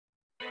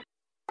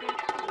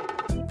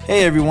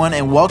Hey everyone,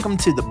 and welcome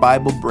to the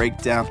Bible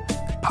Breakdown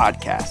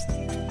Podcast.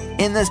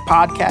 In this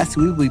podcast,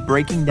 we will be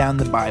breaking down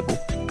the Bible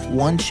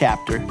one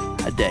chapter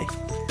a day.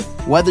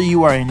 Whether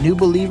you are a new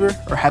believer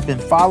or have been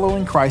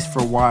following Christ for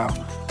a while,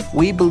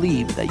 we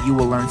believe that you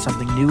will learn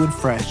something new and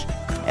fresh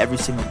every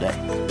single day.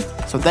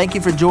 So thank you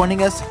for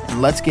joining us,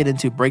 and let's get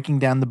into breaking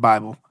down the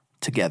Bible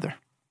together.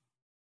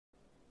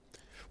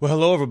 Well,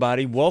 hello,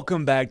 everybody.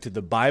 Welcome back to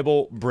the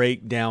Bible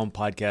Breakdown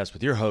Podcast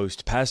with your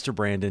host, Pastor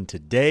Brandon.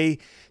 Today,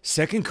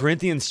 2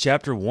 Corinthians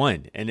chapter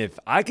 1. And if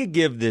I could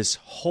give this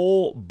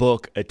whole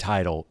book a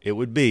title, it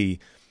would be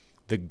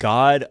The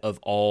God of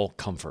All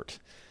Comfort.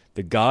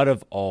 The God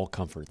of All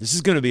Comfort. This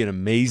is going to be an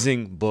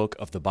amazing book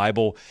of the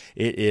Bible.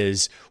 It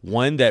is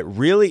one that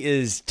really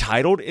is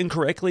titled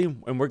incorrectly,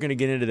 and we're going to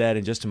get into that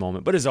in just a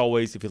moment. But as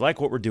always, if you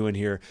like what we're doing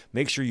here,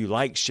 make sure you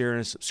like, share,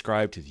 and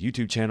subscribe to the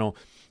YouTube channel.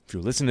 If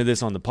you're listening to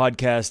this on the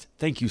podcast,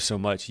 thank you so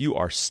much. You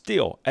are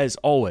still, as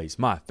always,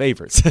 my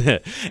favorites.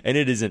 And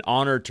it is an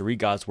honor to read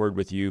God's Word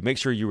with you. Make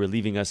sure you are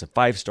leaving us a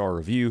 5-star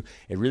review.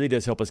 It really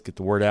does help us get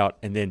the word out.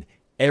 And then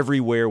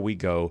everywhere we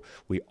go,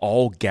 we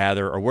all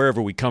gather, or wherever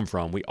we come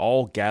from, we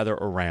all gather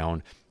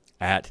around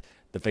at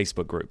the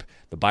Facebook group,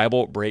 the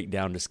Bible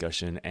Breakdown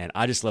Discussion. And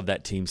I just love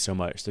that team so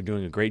much. They're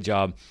doing a great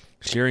job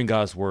sharing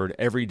God's Word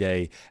every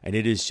day. And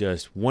it is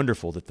just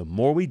wonderful that the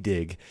more we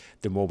dig,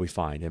 the more we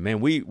find. And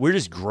man, we're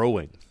just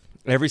growing.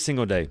 Every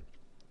single day,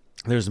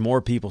 there's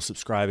more people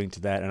subscribing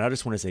to that. And I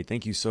just want to say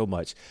thank you so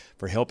much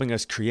for helping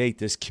us create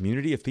this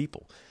community of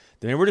people.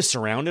 I mean, we're just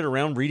surrounded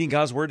around reading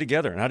God's Word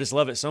together, and I just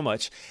love it so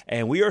much.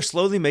 And we are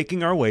slowly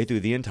making our way through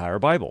the entire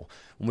Bible.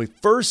 When we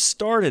first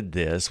started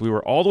this, we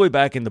were all the way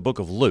back in the book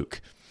of Luke.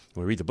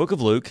 We read the book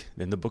of Luke,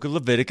 then the book of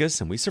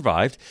Leviticus, and we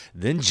survived,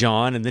 then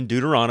John, and then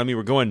Deuteronomy.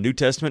 We're going New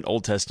Testament,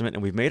 Old Testament,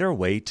 and we've made our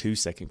way to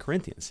 2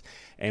 Corinthians.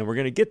 And we're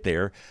going to get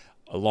there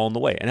along the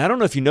way. And I don't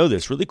know if you know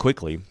this really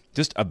quickly,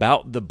 just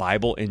about the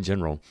Bible in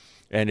general.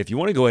 And if you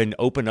want to go ahead and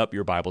open up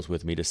your Bibles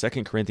with me to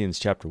 2 Corinthians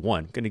chapter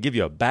 1, I'm going to give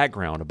you a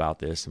background about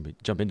this and we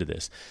jump into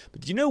this. But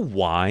do you know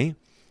why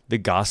the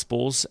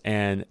Gospels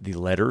and the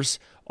letters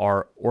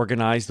are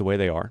organized the way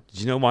they are?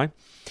 Did you know why?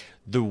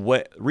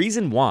 The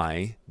reason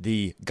why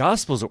the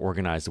Gospels are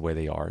organized the way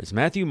they are is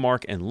Matthew,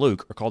 Mark, and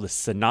Luke are called the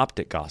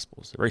Synoptic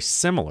Gospels. They're very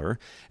similar,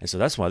 and so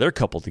that's why they're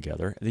coupled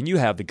together. And then you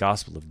have the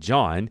Gospel of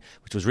John,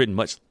 which was written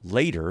much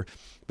later,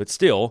 but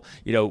still,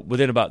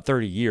 within about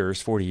 30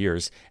 years, 40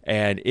 years,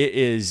 and it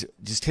is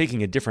just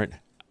taking a different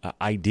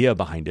idea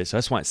behind it, so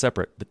that's why it's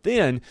separate. But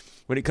then,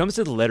 when it comes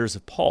to the letters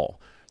of Paul,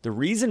 the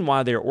reason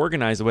why they're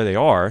organized the way they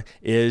are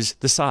is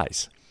the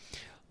size.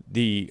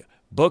 The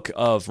book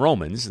of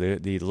Romans,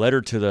 the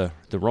letter to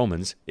the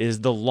Romans,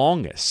 is the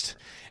longest,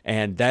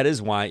 and that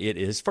is why it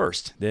is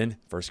first. Then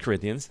 1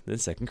 Corinthians, then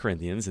 2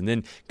 Corinthians, and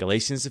then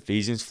Galatians,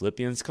 Ephesians,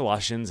 Philippians,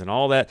 Colossians, and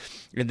all that,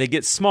 and they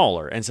get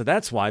smaller, and so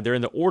that's why they're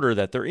in the order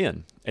that they're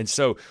in. And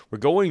so we're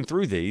going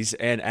through these,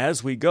 and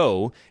as we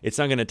go, it's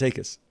not going to take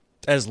us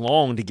as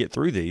long to get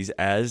through these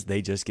as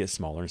they just get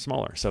smaller and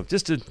smaller. So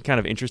just a kind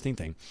of interesting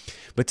thing.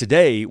 But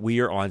today we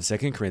are on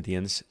 2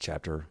 Corinthians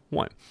chapter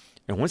 1.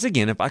 And once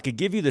again, if I could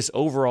give you this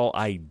overall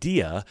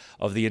idea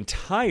of the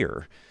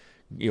entire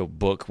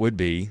book would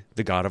be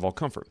the God of all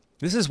comfort.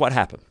 This is what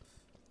happened.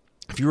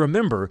 If you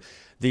remember,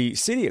 the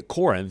city of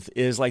Corinth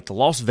is like the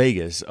Las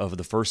Vegas of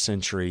the first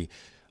century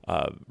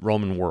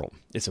Roman world.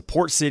 It's a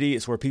port city.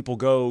 It's where people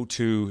go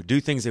to do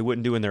things they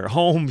wouldn't do in their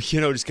home,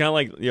 just kind of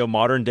like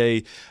modern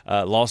day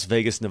Las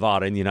Vegas,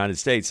 Nevada in the United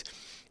States.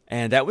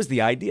 And that was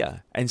the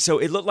idea. And so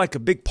it looked like a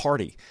big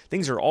party.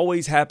 Things are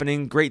always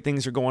happening. Great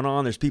things are going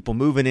on. There's people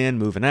moving in,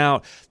 moving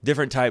out,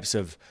 different types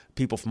of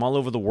people from all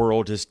over the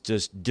world,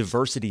 just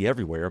diversity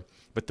everywhere.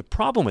 But the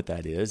problem with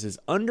that is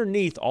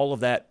underneath all of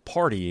that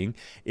partying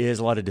is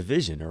a lot of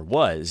division, or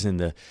was. In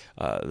the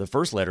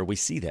first letter, we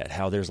see that,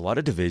 how there's a lot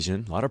of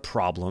division, a lot of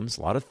problems,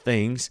 a lot of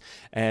things.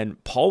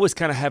 And Paul was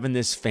kind of having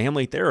this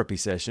family therapy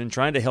session,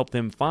 trying to help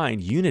them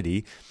find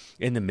unity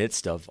in the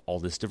midst of all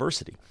this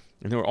diversity.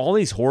 And there were all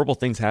these horrible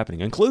things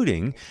happening,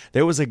 including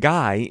there was a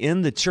guy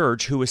in the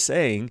church who was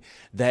saying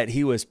that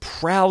he was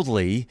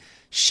proudly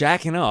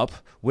shacking up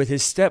with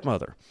his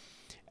stepmother.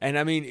 And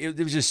I mean, it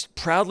was just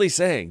proudly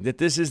saying that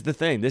this is the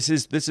thing, this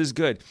is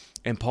good.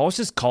 And Paul's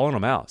just calling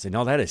them out, saying,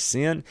 no, that is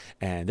sin,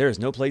 and there is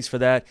no place for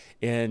that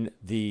in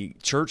the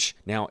church.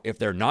 Now, if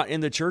they're not in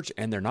the church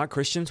and they're not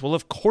Christians, well,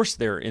 of course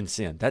they're in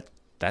sin.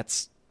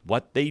 That's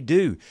what they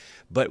do.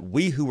 But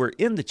we who were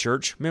in the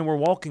church, man, we're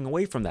walking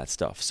away from that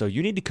stuff. So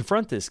you need to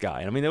confront this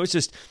guy. I mean, there was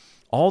just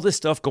all this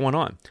stuff going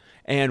on.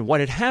 And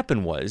what had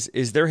happened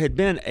is there had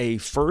been a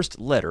first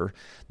letter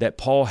that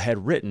Paul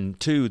had written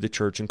to the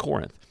church in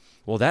Corinth.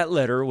 Well, that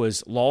letter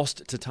was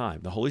lost to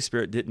time. The Holy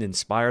Spirit didn't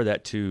inspire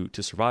that to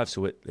survive,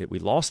 so we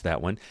lost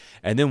that one.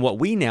 And then what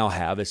we now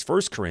have as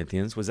 1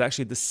 Corinthians was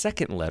actually the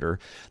second letter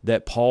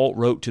that Paul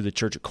wrote to the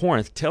church at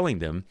Corinth, telling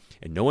them,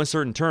 in no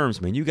uncertain terms,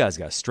 man, you guys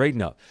got to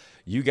straighten up.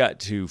 You got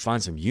to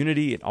find some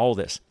unity and all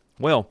this.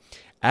 Well,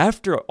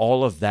 after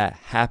all of that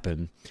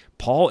happened,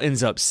 Paul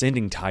ends up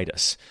sending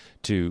Titus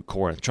to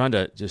Corinth, trying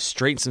to just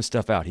straighten some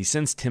stuff out. He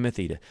sends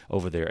Timothy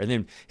over there, and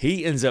then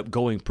he ends up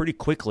going pretty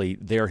quickly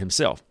there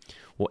himself.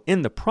 Well,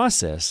 in the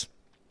process,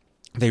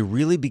 they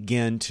really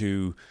begin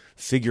to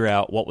figure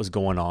out what was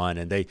going on,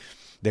 and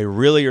they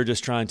really are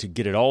just trying to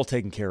get it all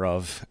taken care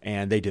of,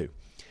 and they do.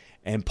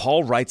 And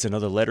Paul writes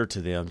another letter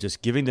to them,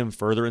 just giving them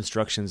further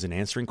instructions and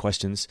answering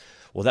questions.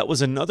 Well, that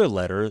was another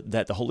letter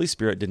that the Holy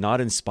Spirit did not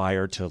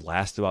inspire to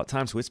last throughout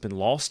time, so it's been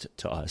lost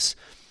to us.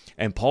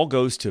 And Paul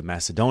goes to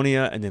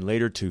Macedonia and then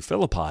later to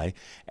Philippi,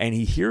 and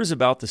he hears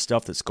about the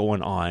stuff that's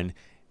going on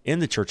in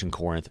the church in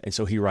Corinth, and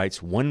so he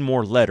writes one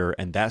more letter,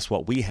 and that's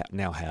what we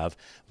now have.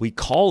 We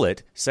call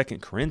it 2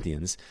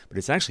 Corinthians, but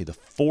it's actually the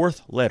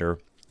fourth letter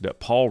that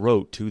Paul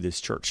wrote to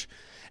this church.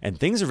 And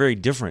things are very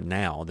different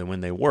now than when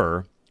they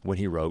were when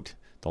he wrote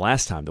the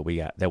last time that we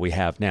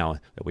have now,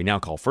 that we now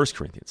call 1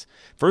 Corinthians.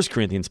 1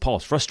 Corinthians, Paul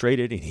is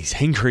frustrated and he's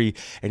angry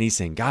and he's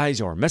saying, guys,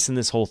 y'all are messing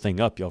this whole thing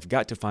up. Y'all have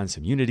got to find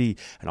some unity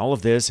and all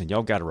of this, and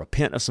y'all got to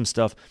repent of some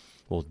stuff.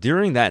 Well,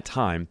 during that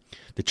time,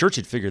 the church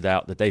had figured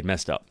out that they'd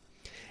messed up.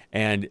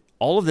 And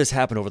all of this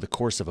happened over the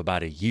course of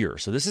about a year.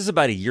 So this is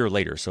about a year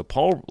later. So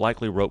Paul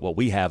likely wrote what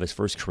we have as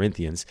 1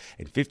 Corinthians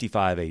in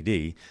 55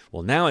 AD.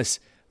 Well, now it's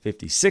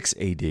 56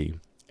 AD.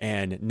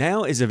 And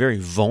now is a very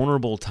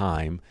vulnerable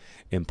time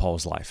in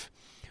Paul's life.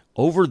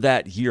 Over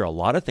that year, a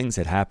lot of things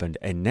had happened,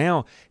 and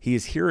now he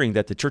is hearing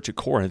that the church at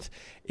Corinth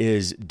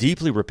is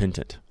deeply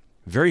repentant,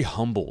 very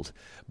humbled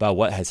by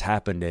what has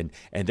happened,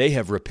 and they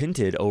have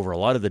repented over a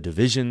lot of the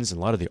divisions and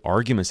a lot of the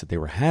arguments that they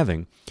were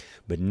having.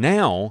 But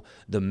now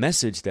the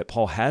message that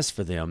Paul has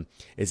for them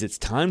is it's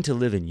time to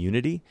live in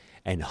unity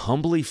and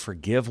humbly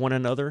forgive one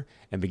another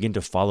and begin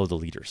to follow the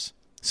leaders.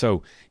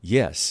 So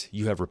yes,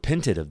 you have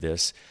repented of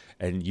this,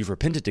 and you've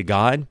repented to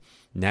God.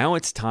 Now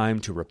it's time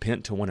to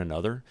repent to one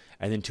another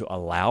and then to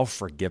allow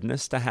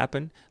forgiveness to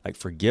happen, like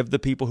forgive the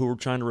people who were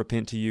trying to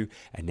repent to you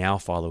and now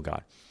follow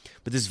God.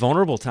 But this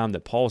vulnerable time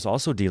that Paul is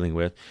also dealing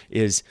with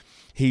is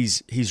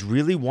he's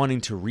really wanting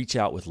to reach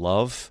out with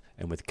love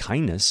and with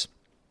kindness,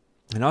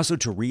 and also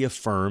to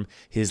reaffirm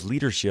his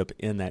leadership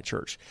in that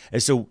church.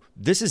 And so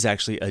this is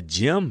actually a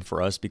gem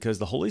for us because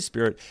the Holy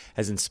Spirit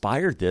has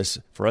inspired this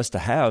for us to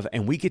have,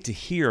 and we get to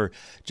hear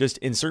just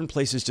in certain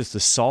places just the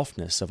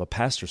softness of a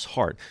pastor's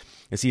heart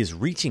as he is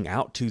reaching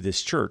out to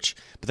this church.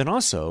 But then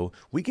also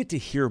we get to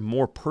hear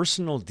more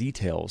personal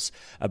details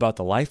about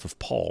the life of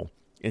Paul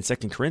in 2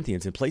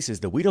 Corinthians in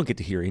places that we don't get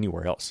to hear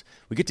anywhere else.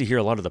 We get to hear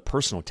a lot of the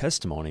personal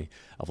testimony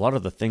of a lot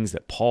of the things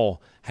that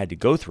Paul had to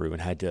go through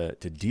and had to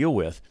deal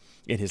with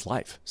in his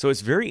life. So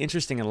it's very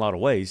interesting in a lot of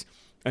ways,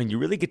 and you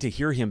really get to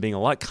hear him being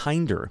a lot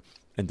kinder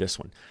in this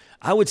one.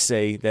 I would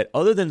say that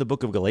other than the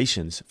book of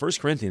Galatians, 1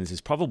 Corinthians is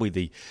probably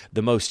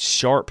the most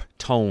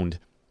sharp-toned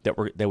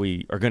that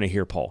we are going to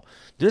hear Paul.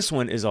 This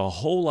one is a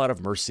whole lot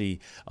of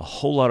mercy, a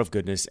whole lot of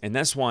goodness, and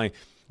that's why,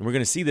 and we're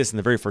going to see this in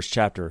the very first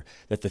chapter,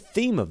 that the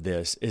theme of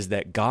this is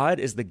that God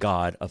is the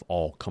God of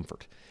all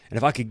comfort. And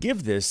if I could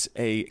give this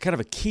a kind of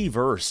a key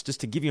verse, just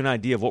to give you an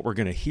idea of what we're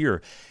going to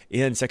hear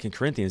in 2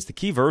 Corinthians, the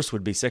key verse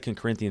would be 2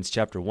 Corinthians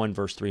chapter 1,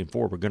 verse 3 and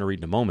 4. We're going to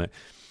read in a moment.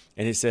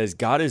 And it says,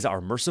 God is our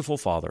merciful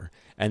Father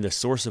and the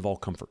source of all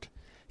comfort.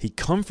 He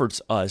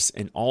comforts us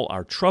in all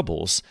our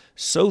troubles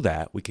so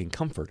that we can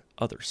comfort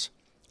others.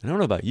 And I don't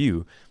know about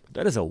you, but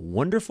that is a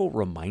wonderful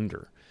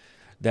reminder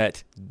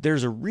that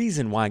there's a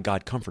reason why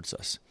God comforts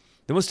us.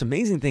 The most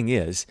amazing thing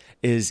is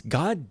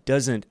God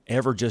doesn't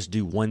ever just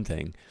do one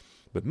thing,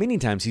 but many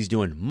times he's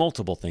doing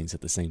multiple things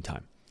at the same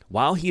time.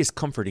 While he is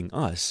comforting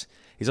us,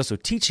 he's also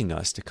teaching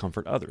us to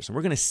comfort others. And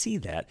we're going to see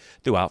that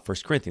throughout 1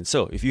 Corinthians.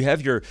 So if you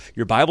have your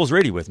Bibles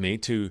ready with me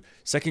to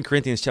 2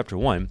 Corinthians chapter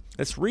 1,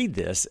 let's read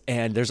this.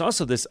 And there's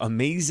also this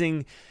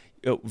amazing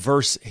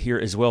verse here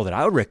as well that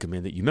I would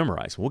recommend that you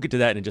memorize. We'll get to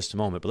that in just a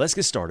moment, but let's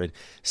get started.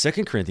 2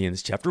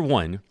 Corinthians chapter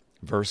 1,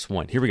 verse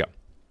 1. Here we go.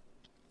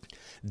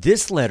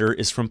 This letter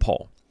is from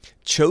Paul,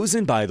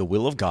 chosen by the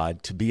will of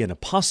God to be an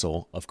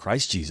apostle of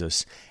Christ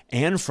Jesus,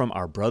 and from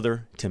our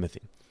brother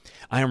Timothy.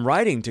 I am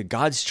writing to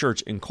God's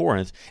church in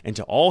Corinth and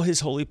to all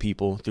his holy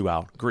people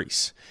throughout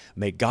Greece.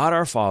 May God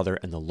our Father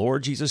and the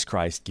Lord Jesus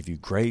Christ give you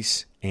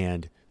grace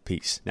and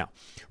peace. Now,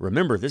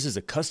 remember, this is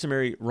a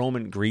customary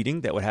Roman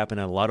greeting that would happen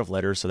in a lot of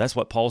letters, so that's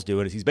what Paul's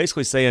doing. Is he's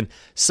basically saying,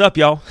 sup,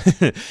 y'all?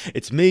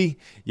 It's me,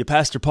 your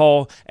Pastor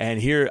Paul,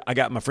 and here I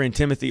got my friend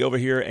Timothy over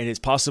here, and it's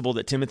possible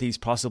that Timothy's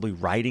possibly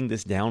writing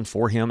this down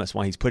for him. That's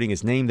why he's putting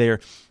his name there.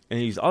 And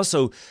he's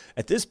also,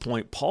 at this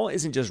point, Paul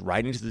isn't just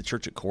writing to the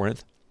church at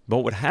Corinth, but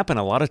what would happen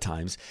a lot of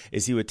times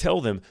is he would tell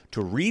them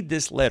to read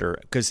this letter,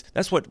 because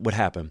that's what would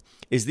happen,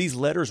 is these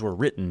letters were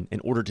written in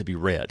order to be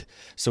read.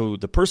 So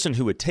the person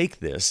who would take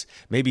this,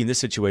 maybe in this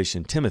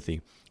situation,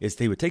 Timothy, is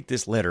they would take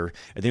this letter,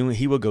 and then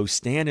he would go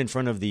stand in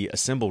front of the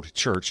assembled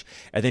church,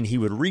 and then he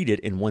would read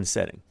it in one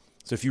setting.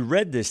 So if you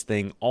read this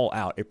thing all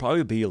out, it'd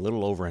probably be a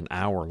little over an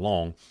hour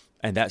long,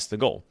 and that's the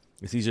goal.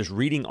 He's just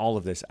reading all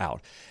of this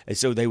out. And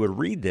so they would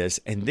read this,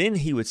 and then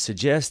he would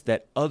suggest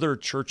that other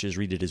churches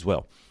read it as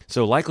well.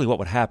 So likely what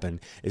would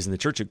happen is in the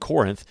church at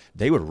Corinth,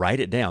 they would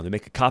write it down, they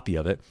make a copy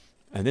of it,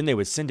 And then they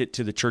would send it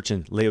to the church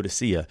in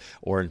Laodicea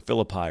or in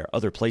Philippi or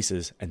other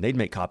places, and they'd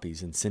make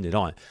copies and send it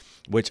on,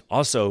 which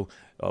also,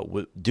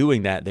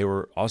 doing that, they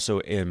were also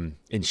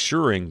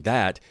ensuring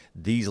that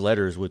these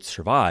letters would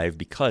survive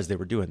because they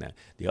were doing that.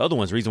 The other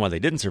ones, the reason why they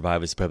didn't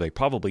survive is because they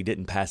probably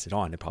didn't pass it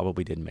on. They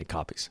probably didn't make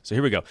copies. So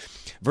here we go.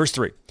 Verse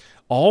 3,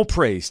 all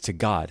praise to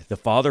God, the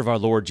Father of our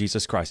Lord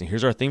Jesus Christ. And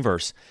here's our theme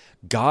verse.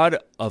 God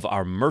is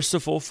our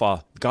merciful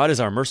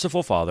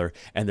Father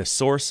and the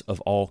source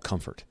of all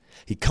comfort.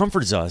 He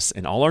comforts us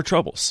in all our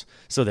troubles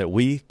so that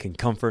we can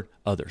comfort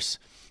others.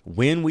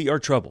 When we are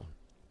troubled,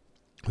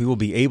 we will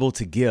be able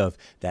to give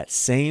that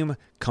same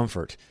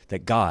comfort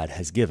that God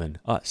has given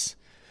us.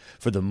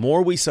 For the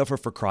more we suffer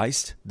for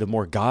Christ, the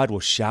more God will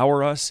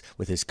shower us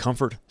with his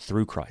comfort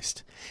through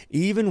Christ.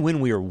 Even when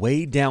we are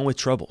weighed down with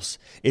troubles,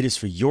 it is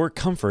for your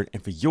comfort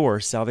and for your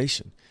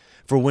salvation.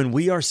 For when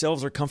we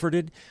ourselves are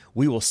comforted,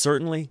 we will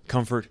certainly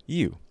comfort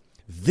you.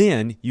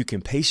 Then you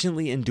can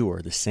patiently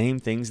endure the same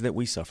things that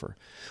we suffer.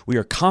 We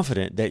are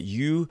confident that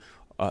you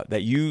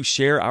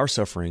share our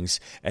sufferings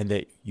and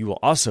that you will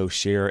also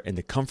share in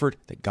the comfort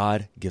that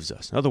God gives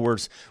us. In other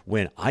words,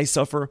 when I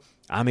suffer,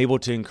 I'm able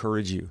to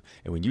encourage you.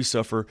 And when you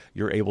suffer,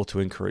 you're able to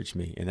encourage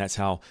me. And that's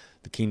how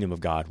the kingdom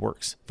of God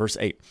works. Verse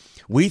 8,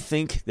 we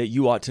think that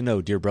you ought to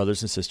know, dear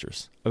brothers and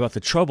sisters, about the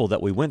trouble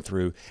that we went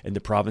through in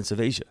the province of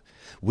Asia.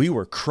 We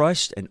were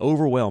crushed and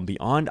overwhelmed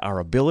beyond our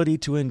ability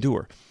to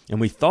endure,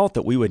 and we thought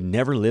that we would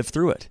never live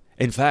through it.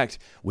 In fact,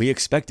 we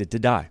expected to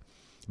die.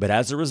 But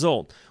as a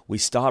result, we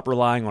stopped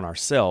relying on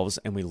ourselves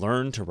and we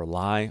learned to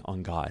rely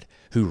on God,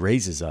 who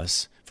raises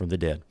us from the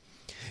dead.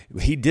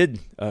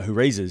 Who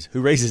raises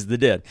the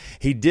dead.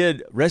 He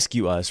did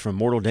rescue us from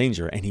mortal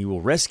danger, and he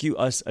will rescue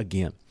us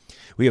again.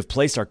 We have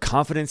placed our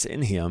confidence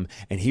in him,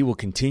 and he will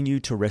continue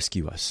to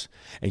rescue us.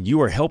 And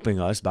you are helping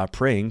us by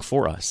praying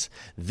for us.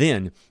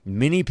 Then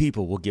many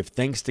people will give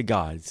thanks to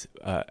God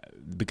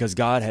because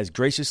God has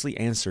graciously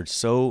answered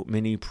so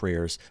many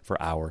prayers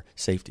for our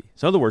safety.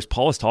 So in other words,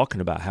 Paul is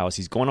talking about how as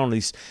he's going on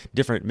these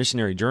different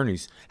missionary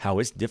journeys, how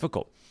it's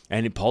difficult.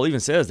 And Paul even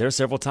says there are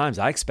several times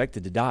I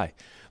expected to die,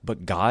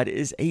 but God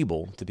is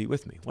able to be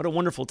with me. What a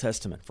wonderful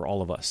testament for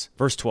all of us.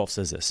 Verse 12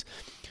 says this,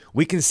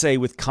 we can say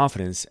with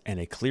confidence and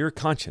a clear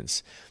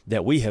conscience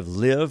that we have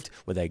lived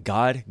with a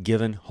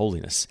God-given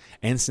holiness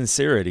and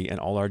sincerity in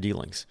all our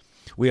dealings.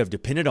 We have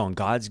depended on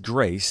God's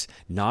grace,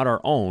 not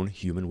our own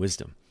human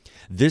wisdom.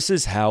 This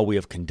is how we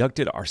have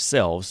conducted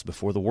ourselves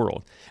before the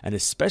world, and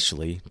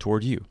especially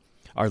toward you.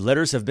 Our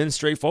letters have been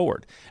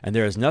straightforward, and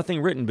there is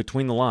nothing written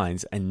between the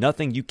lines and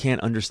nothing you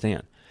can't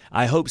understand.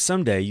 I hope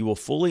someday you will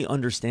fully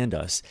understand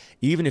us,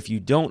 even if you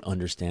don't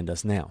understand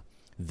us now.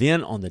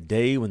 Then on the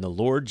day when the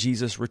Lord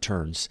Jesus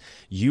returns,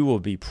 you will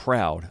be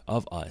proud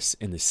of us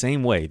in the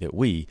same way that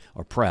we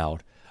are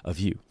proud of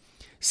you.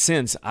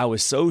 Since I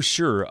was so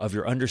sure of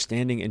your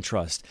understanding and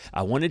trust,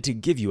 I wanted to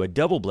give you a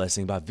double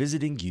blessing by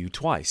visiting you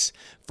twice,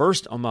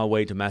 first on my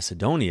way to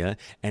Macedonia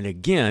and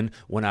again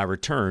when I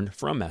returned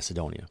from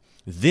Macedonia.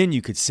 Then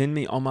you could send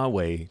me on my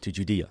way to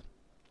Judea.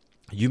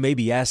 You may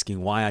be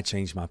asking why I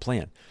changed my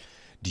plan.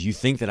 Do you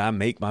think that I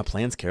make my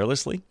plans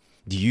carelessly?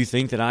 Do you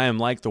think that I am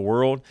like the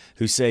world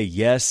who say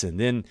yes and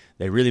then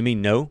they really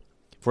mean no?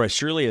 For as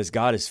surely as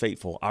God is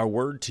faithful, our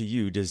word to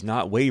you does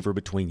not waver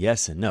between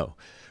yes and no.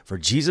 For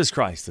Jesus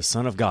Christ, the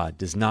Son of God,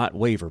 does not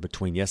waver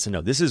between yes and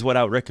no. This is what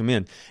I would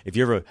recommend if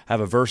you ever have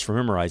a verse for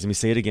memorize. Let me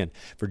say it again.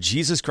 For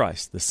Jesus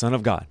Christ, the Son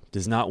of God,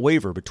 does not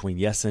waver between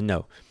yes and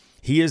no.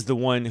 He is the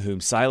one whom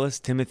Silas,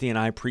 Timothy, and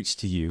I preach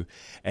to you,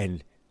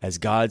 and as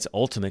God's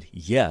ultimate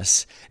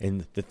yes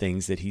in the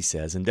things that he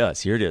says and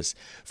does. Here it is.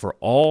 For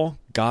all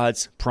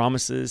God's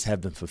promises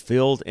have been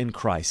fulfilled in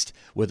Christ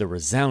with a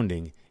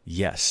resounding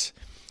yes.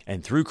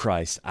 And through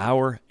Christ,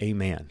 our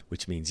amen,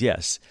 which means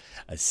yes,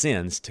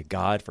 ascends to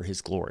God for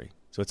his glory.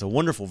 So it's a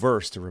wonderful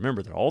verse to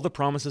remember that all the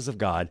promises of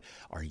God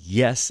are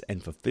yes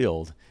and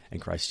fulfilled in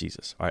Christ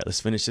Jesus. All right, let's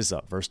finish this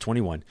up. Verse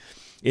 21.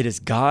 It is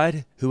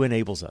God who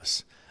enables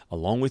us,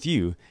 along with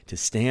you, to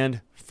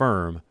stand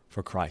firm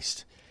for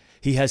Christ.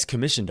 He has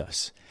commissioned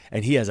us,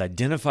 and he has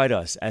identified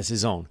us as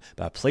his own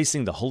by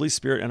placing the Holy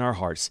Spirit in our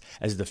hearts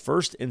as the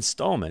first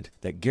installment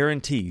that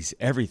guarantees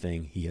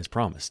everything he has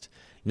promised.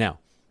 Now,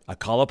 I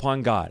call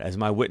upon God as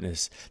my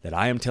witness that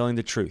I am telling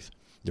the truth.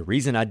 The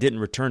reason I didn't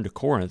return to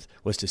Corinth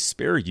was to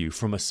spare you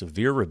from a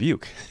severe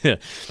rebuke.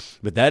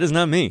 But that does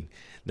not mean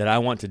that I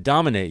want to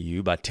dominate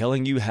you by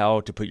telling you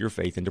how to put your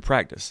faith into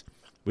practice.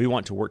 We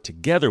want to work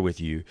together with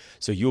you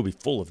so you'll be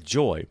full of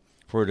joy,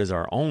 for it is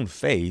our own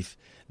faith.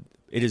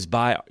 It is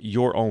by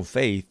your own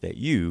faith that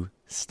you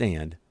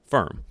stand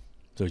firm.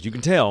 So as you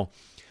can tell,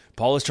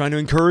 Paul is trying to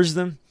encourage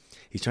them.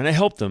 He's trying to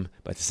help them.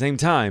 But at the same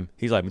time,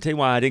 he's like, I'm going to tell you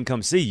why I didn't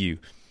come see you.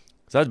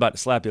 So I was about to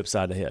slap you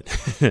upside the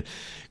head.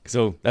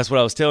 So that's what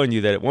I was telling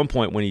you, that at one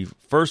point when he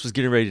first was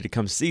getting ready to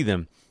come see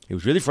them, he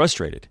was really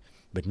frustrated.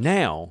 But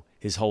now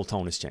his whole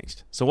tone has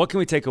changed. So what can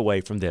we take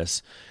away from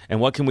this? And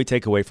what can we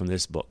take away from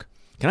this book?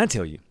 Can I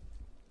tell you,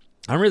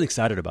 I'm really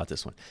excited about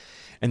this one.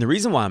 And the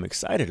reason why I'm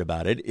excited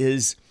about it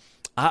is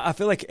I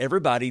feel like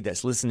everybody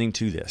that's listening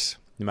to this,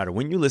 no matter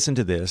when you listen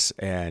to this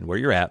and where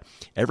you're at,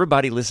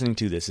 everybody listening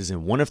to this is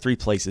in one of three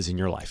places in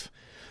your life.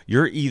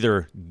 You're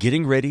either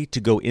getting ready to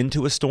go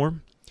into a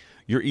storm,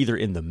 you're either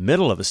in the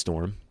middle of a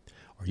storm,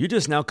 or you're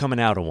just now coming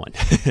out of one.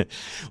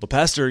 Well,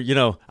 Pastor,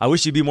 I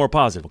wish you'd be more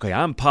positive. Okay,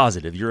 I'm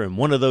positive you're in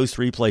one of those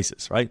three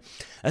places, right?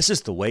 That's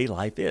just the way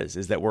life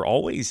is that we're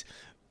always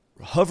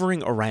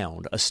hovering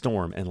around a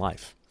storm in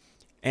life.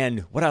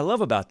 And what I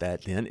love about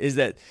that then is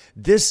that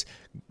this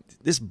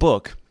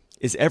book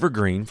is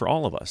evergreen for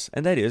all of us.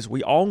 And that is,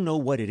 we all know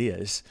what it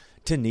is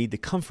to need the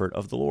comfort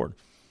of the Lord.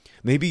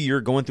 Maybe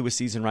you're going through a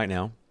season right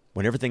now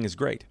when everything is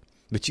great,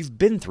 but you've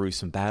been through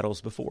some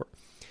battles before.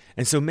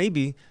 And so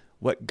maybe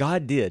what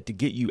God did to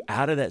get you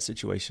out of that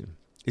situation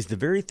is the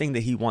very thing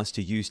that he wants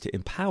to use to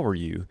empower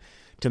you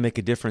to make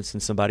a difference in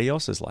somebody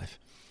else's life.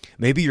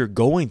 Maybe you're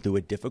going through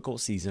a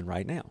difficult season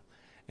right now.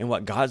 And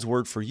what God's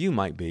word for you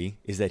might be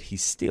is that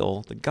he's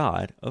still the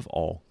God of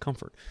all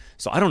comfort.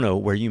 So I don't know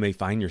where you may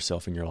find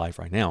yourself in your life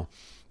right now,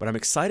 but I'm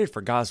excited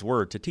for God's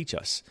word to teach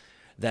us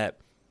that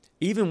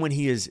even when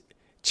he is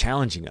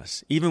challenging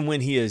us, even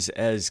when he is,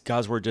 as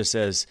God's word just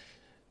says,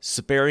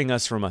 sparing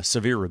us from a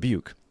severe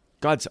rebuke,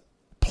 God's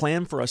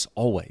plan for us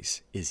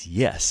always is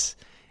yes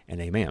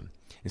and amen.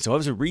 And so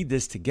as we read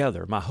this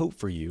together, my hope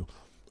for you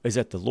is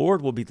that the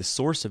Lord will be the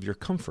source of your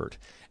comfort,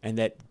 and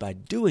that by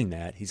doing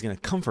that, he's going to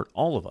comfort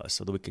all of us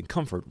so that we can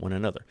comfort one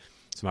another.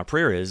 So my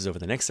prayer is over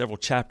the next several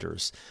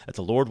chapters that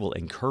the Lord will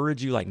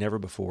encourage you like never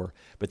before,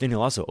 but then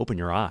he'll also open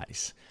your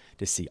eyes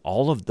to see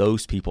all of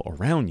those people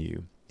around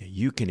you that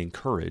you can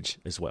encourage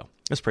as well.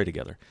 Let's pray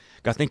together.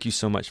 God, thank you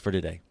so much for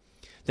today.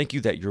 Thank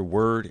you that your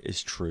word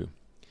is true.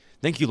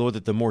 Thank you, Lord,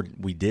 that the more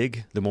we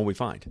dig, the more we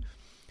find.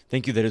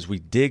 Thank you that as we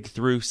dig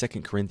through 2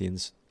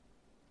 Corinthians,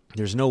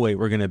 there's no way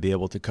we're going to be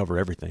able to cover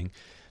everything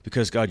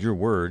because, God, your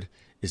word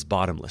is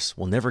bottomless.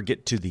 We'll never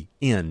get to the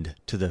end,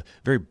 to the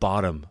very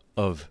bottom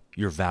of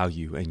your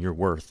value and your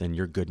worth and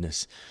your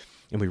goodness.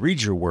 And we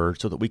read your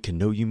word so that we can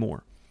know you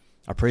more.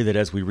 I pray that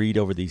as we read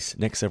over these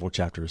next several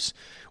chapters,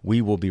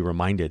 we will be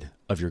reminded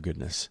of your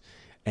goodness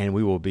and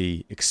we will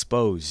be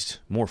exposed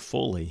more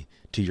fully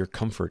to your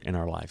comfort in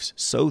our lives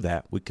so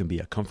that we can be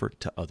a comfort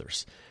to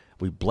others.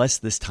 We bless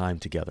this time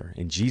together.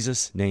 In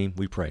Jesus' name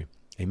we pray.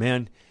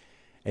 Amen.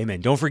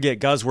 Amen. Don't forget,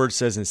 God's word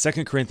says in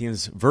 2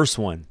 Corinthians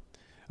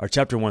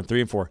chapter 1,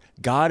 3 and 4,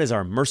 God is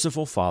our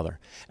merciful Father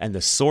and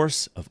the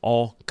source of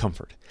all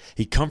comfort.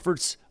 He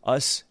comforts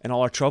us in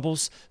all our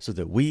troubles so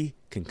that we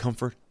can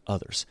comfort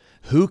others.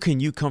 Who can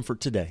you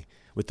comfort today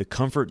with the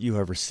comfort you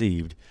have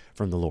received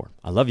from the Lord?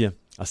 I love you.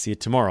 I'll see you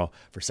tomorrow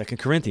for 2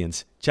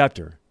 Corinthians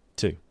chapter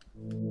 2.